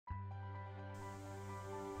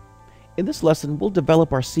In this lesson, we'll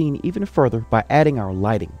develop our scene even further by adding our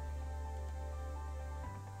lighting.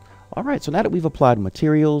 Alright, so now that we've applied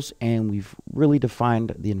materials and we've really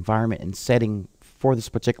defined the environment and setting for this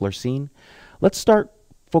particular scene, let's start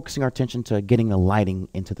focusing our attention to getting the lighting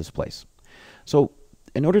into this place. So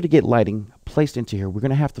in order to get lighting placed into here, we're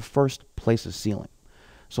going to have to first place a ceiling.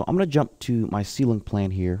 So I'm going to jump to my ceiling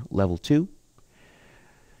plan here, level 2.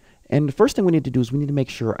 And the first thing we need to do is we need to make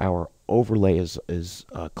sure our overlay is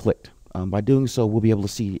clicked. By doing so, we'll be able to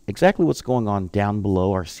see exactly what's going on down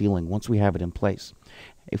below our ceiling once we have it in place.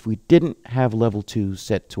 If we didn't have level 2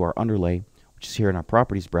 set to our underlay, which is here in our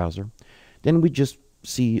properties browser, then we'd just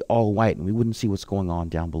see all white and we wouldn't see what's going on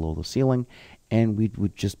down below the ceiling, and we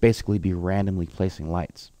would just basically be randomly placing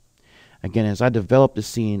lights. Again, as I develop the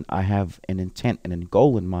scene, I have an intent and a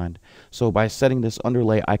goal in mind. So by setting this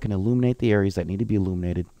underlay, I can illuminate the areas that need to be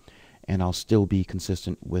illuminated, and I'll still be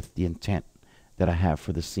consistent with the intent that I have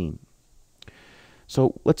for the scene.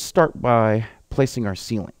 So let's start by placing our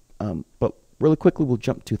ceiling. But really quickly, we'll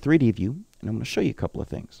jump to 3D view, and I'm going to show you a couple of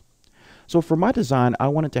things. So for my design, I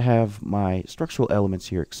wanted to have my structural elements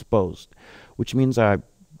here exposed, which means I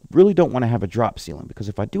really don't want to have a drop ceiling, because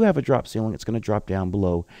if I do have a drop ceiling, it's going to drop down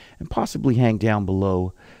below and possibly hang down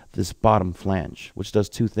below this bottom flange, which does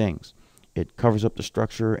two things. It covers up the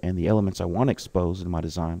structure and the elements I want to expose in my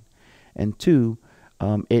design, and two,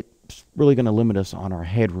 it's really going to limit us on our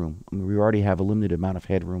headroom. I mean, we already have a limited amount of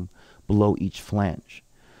headroom below each flange.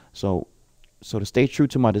 So to stay true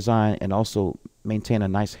to my design and also maintain a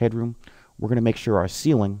nice headroom, we're going to make sure our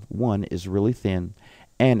ceiling, one, is really thin,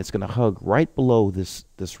 and it's going to hug right below this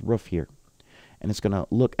roof here. And it's going to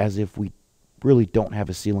look as if we really don't have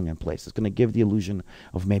a ceiling in place. It's going to give the illusion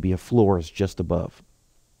of maybe a floor is just above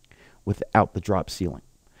without the drop ceiling.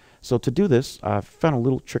 So to do this, I've found a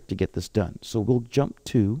little trick to get this done. So we'll jump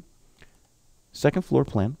to second floor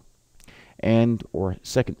plan or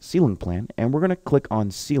second ceiling plan, and we're going to click on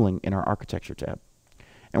ceiling in our architecture tab.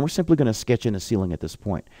 And we're simply going to sketch in a ceiling at this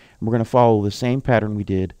point. And we're going to follow the same pattern we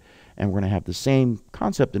did, and we're going to have the same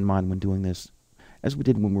concept in mind when doing this as we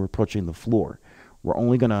did when we were approaching the floor. We're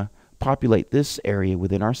only going to populate this area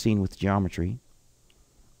within our scene with geometry,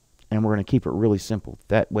 and we're going to keep it really simple.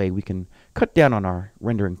 That way we can cut down on our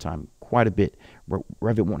rendering time quite a bit, where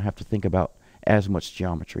Revit won't have to think about as much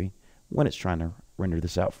geometry when it's trying to render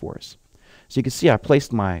this out for us. So you can see I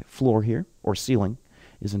placed my floor here, or ceiling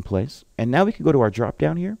is in place, and now we can go to our drop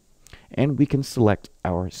down here and we can select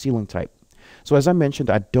our ceiling type. So as I mentioned,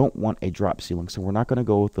 I don't want a drop ceiling, so we're not going to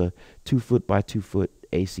go with the 2 foot by 2 foot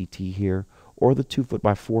ACT here or the 2 foot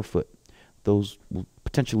by 4 foot. Those will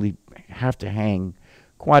potentially have to hang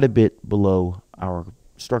quite a bit below our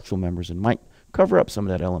structural members and might cover up some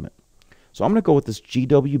of that element. So I'm going to go with this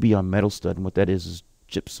GWB on metal stud, and what that is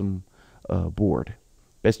gypsum board.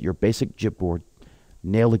 Your basic gyp board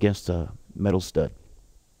nailed against a metal stud.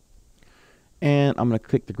 And I'm going to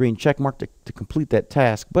click the green check mark to complete that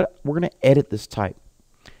task, but we're going to edit this type.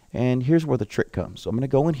 And here's where the trick comes. So I'm going to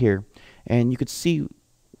go in here, and you can see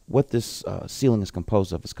what this ceiling is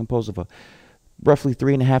composed of. It's composed of a roughly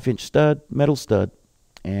 3.5-inch stud, metal stud,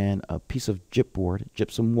 and a piece of gyp board,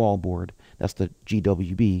 gypsum wall board. That's the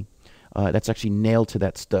GWB. That's actually nailed to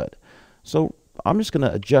that stud. So I'm just going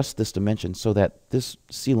to adjust this dimension so that this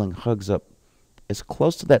ceiling hugs up as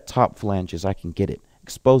close to that top flange as I can get it,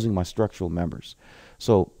 exposing my structural members.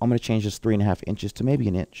 So I'm going to change this 3.5 inches to maybe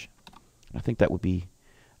an inch. I think that would be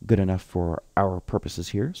good enough for our purposes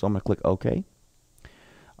here. So I'm going to click OK.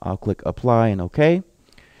 I'll click Apply and OK.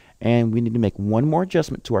 And we need to make one more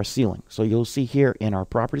adjustment to our ceiling. So you'll see here in our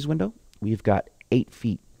properties window, we've got 8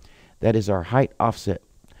 feet. That is our height offset.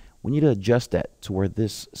 We need to adjust that to where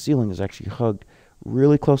this ceiling is actually hugged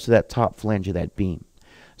really close to that top flange of that beam.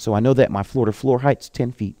 So I know that my floor to floor height is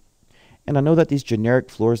 10 feet. And I know that these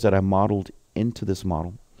generic floors that I modeled into this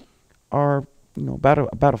model are,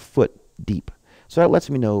 about a foot deep. So that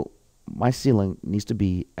lets me know my ceiling needs to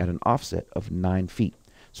be at an offset of 9 feet.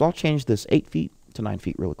 So I'll change this 8 feet to 9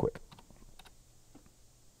 feet really quick.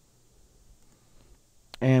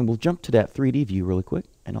 And we'll jump to that 3D view really quick,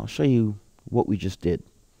 and I'll show you what we just did.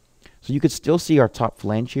 So you could still see our top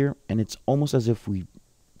flange here, and it's almost as if we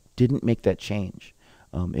didn't make that change.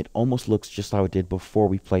 It almost looks just how it did before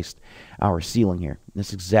we placed our ceiling here. And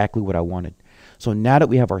that's exactly what I wanted. So now that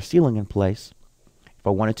we have our ceiling in place, if I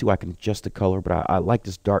wanted to, I can adjust the color, but I like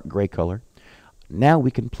this dark gray color. Now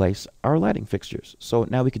we can place our lighting fixtures. So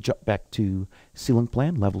now we could jump back to ceiling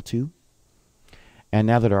plan, level 2. And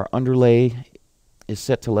now that our underlay is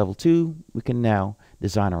set to level 2, we can now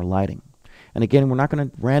design our lighting. And again, we're not going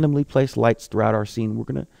to randomly place lights throughout our scene. We're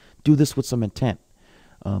going to do this with some intent.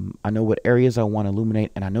 I know what areas I want to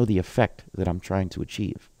illuminate, and I know the effect that I'm trying to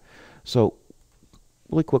achieve. So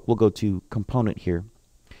really quick, we'll go to component here.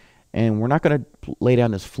 And we're not going to lay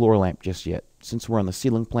down this floor lamp just yet. Since we're on the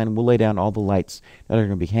ceiling plan, we'll lay down all the lights that are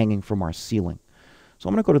going to be hanging from our ceiling. So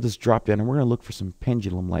I'm going to go to this drop down, and we're going to look for some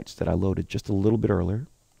pendulum lights that I loaded just a little bit earlier.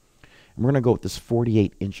 And we're going to go with this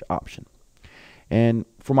 48-inch option. And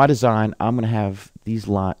for my design, I'm going to have these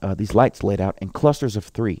lights laid out in clusters of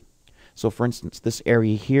 3. So for instance, this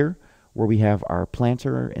area here where we have our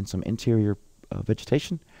planter and some interior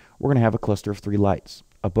vegetation, we're going to have a cluster of 3 lights.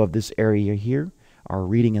 Above this area here, our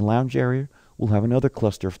reading and lounge area, we'll have another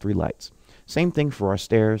cluster of 3 lights. Same thing for our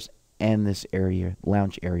stairs and this area,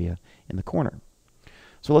 lounge area in the corner.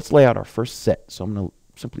 So let's lay out our first set. So I'm going to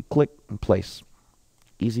simply click and place.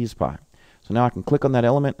 Easy as pie. So now I can click on that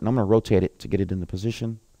element, and I'm going to rotate it to get it in the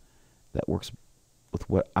position that works with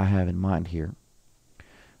what I have in mind here.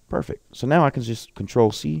 Perfect. So now I can just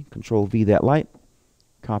Control-C, Control-V that light,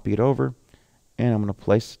 copy it over, and I'm going to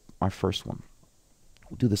place my first one.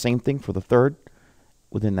 We'll do the same thing for the third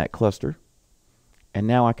within that cluster. And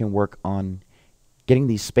now I can work on getting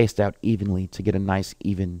these spaced out evenly to get a nice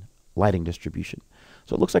even lighting distribution.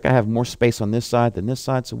 So it looks like I have more space on this side than this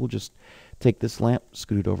side, so we'll just take this lamp,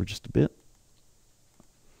 scoot it over just a bit.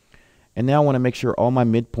 And now I want to make sure all my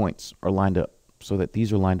midpoints are lined up so that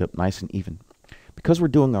these are lined up nice and even. Because we're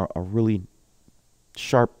doing a really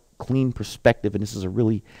sharp, clean perspective, and this is a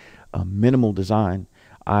really minimal design,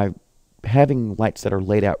 having lights that are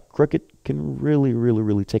laid out crooked can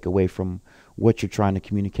really take away from what you're trying to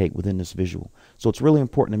communicate within this visual. So it's really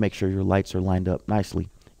important to make sure your lights are lined up nicely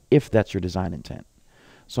if that's your design intent.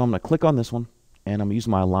 So I'm going to click on this one, and I'm going to use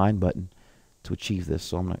my align button to achieve this.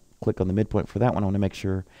 So I'm going to click on the midpoint for that one. I want to make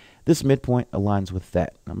sure this midpoint aligns with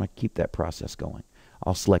that. I'm going to keep that process going.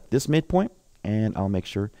 I'll select this midpoint, and I'll make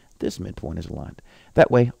sure this midpoint is aligned.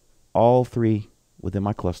 That way, all 3 within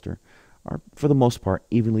my cluster are, for the most part,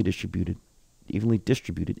 evenly distributed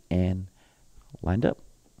and lined up.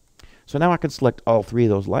 So now I can select all 3 of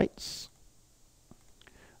those lights.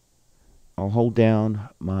 I'll hold down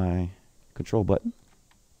my control button,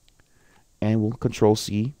 and we'll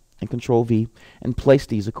Control-C and Control-V and place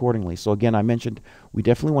these accordingly. So again, I mentioned we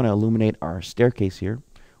definitely want to illuminate our staircase here.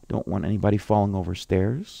 We don't want anybody falling over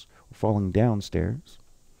stairs or falling downstairs.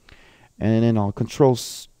 And then I'll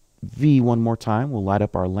Control-V one more time. We'll light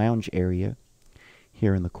up our lounge area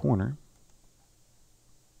here in the corner.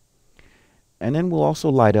 And then we'll also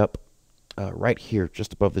light up right here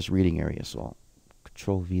just above this reading area. So I'll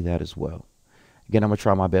Control-V that as well. Again, I'm going to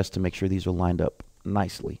try my best to make sure these are lined up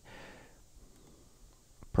nicely.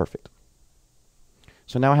 Perfect.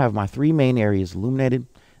 So now I have my 3 main areas illuminated.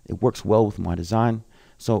 It works well with my design.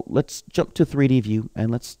 So let's jump to 3D view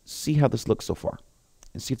and let's see how this looks so far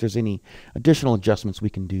and see if there's any additional adjustments we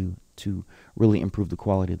can do to really improve the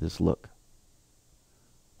quality of this look.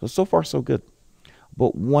 So far so good.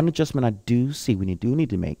 But one adjustment I do see we do need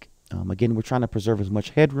to make, again, we're trying to preserve as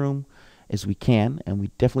much headroom as we can, and we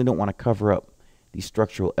definitely don't want to cover up these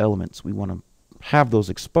structural elements. We want to have those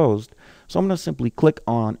exposed. So I'm going to simply click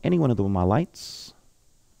on any one of my lights.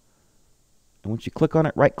 And once you click on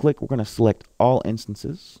it, right click, we're going to select all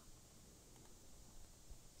instances.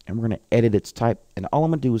 And we're going to edit its type. And all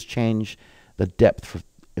I'm going to do is change the depth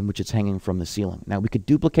in which it's hanging from the ceiling. Now we could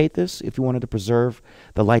duplicate this if you wanted to preserve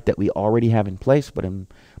the light that we already have in place. But in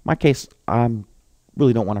my case, I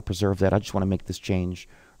really don't want to preserve that. I just want to make this change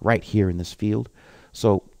right here in this field.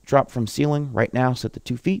 So drop from ceiling right now, set to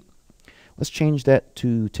 2 feet. Let's change that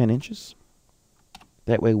to 10 inches.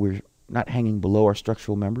 That way we're not hanging below our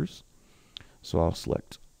structural members. So I'll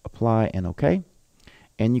select apply and OK.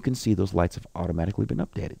 And you can see those lights have automatically been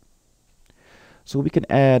updated. So we can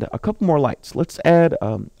add a couple more lights. Let's add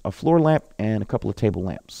a floor lamp and a couple of table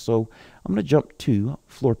lamps. So I'm going to jump to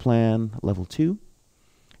floor plan level 2.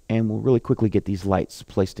 And we'll really quickly get these lights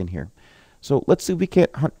placed in here. So let's see if we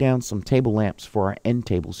can't hunt down some table lamps for our end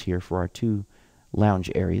tables here for our 2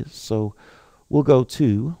 lounge areas. So we'll go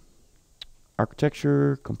to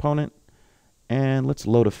architecture component and let's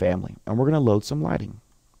load a family, and we're going to load some lighting.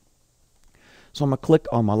 So I'm going to click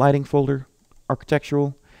on my lighting folder,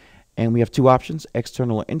 architectural, and we have 2 options,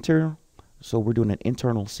 external or internal. So we're doing an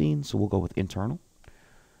internal scene, so we'll go with internal.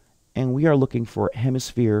 And we are looking for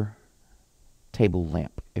hemisphere table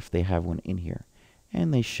lamp if they have one in here,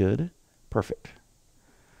 and they should. Perfect.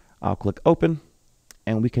 I'll click open.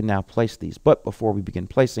 And we can now place these. But before we begin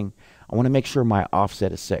placing, I want to make sure my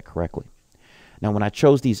offset is set correctly. Now when I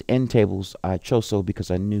chose these end tables, I chose so because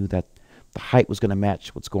I knew that the height was going to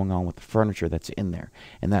match what's going on with the furniture that's in there.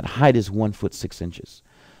 And that height is 1 foot 6 inches.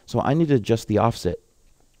 So I need to adjust the offset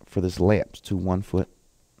for this lamp to 1 foot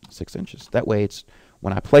 6 inches. That way, it's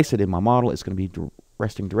when I place it in my model, it's going to be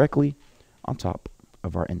resting directly on top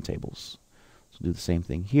of our end tables. So do the same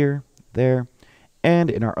thing here, there, and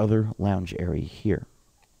in our other lounge area here.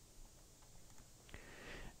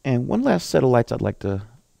 And one last set of lights I'd like to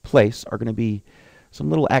place are going to be some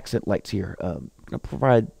little accent lights here. Going to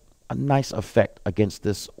provide a nice effect against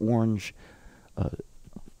this orange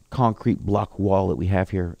concrete block wall that we have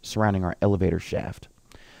here surrounding our elevator shaft.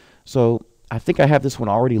 So I think I have this one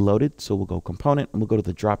already loaded, so we'll go component and we'll go to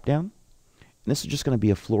the drop down. And this is just going to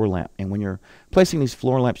be a floor lamp. And when you're placing these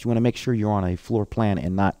floor lamps, you want to make sure you're on a floor plan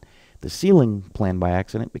and not the ceiling plan by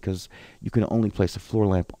accident, because you can only place a floor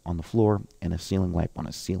lamp on the floor and a ceiling lamp on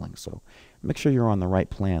a ceiling. So make sure you're on the right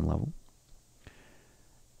plan level.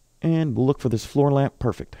 And we'll look for this floor lamp.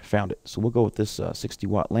 Perfect. Found it. So we'll go with this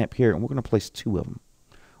 60-watt lamp here, and we're going to place 2 of them,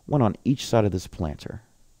 one on each side of this planter.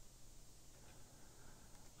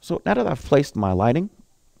 So now that I've placed my lighting,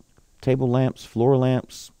 table lamps, floor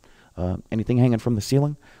lamps, anything hanging from the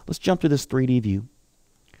ceiling, let's jump to this 3D view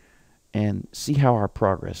and see how our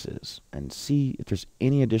progress is and see if there's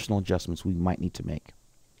any additional adjustments we might need to make.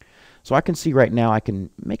 So I can see right now I can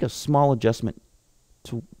make a small adjustment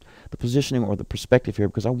to the positioning or the perspective here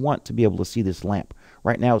because I want to be able to see this lamp.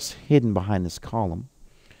 Right now it's hidden behind this column.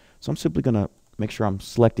 So I'm simply going to make sure I'm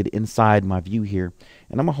selected inside my view here,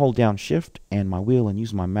 and I'm going to hold down Shift and my wheel and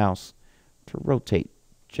use my mouse to rotate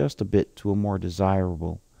just a bit to a more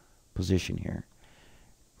desirable position here,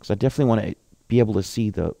 because I definitely want to be able to see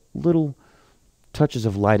the little touches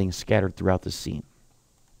of lighting scattered throughout the scene.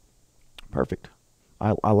 Perfect.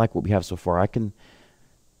 I like what we have so far.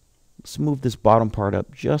 Let's move this bottom part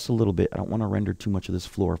up just a little bit. I don't want to render too much of this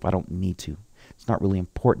floor if I don't need to. It's not really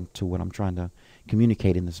important to what I'm trying to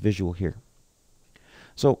communicate in this visual here.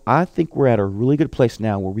 So I think we're at a really good place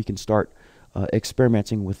now where we can start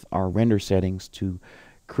experimenting with our render settings to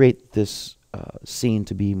create this scene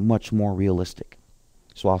to be much more realistic.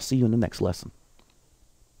 So I'll see you in the next lesson.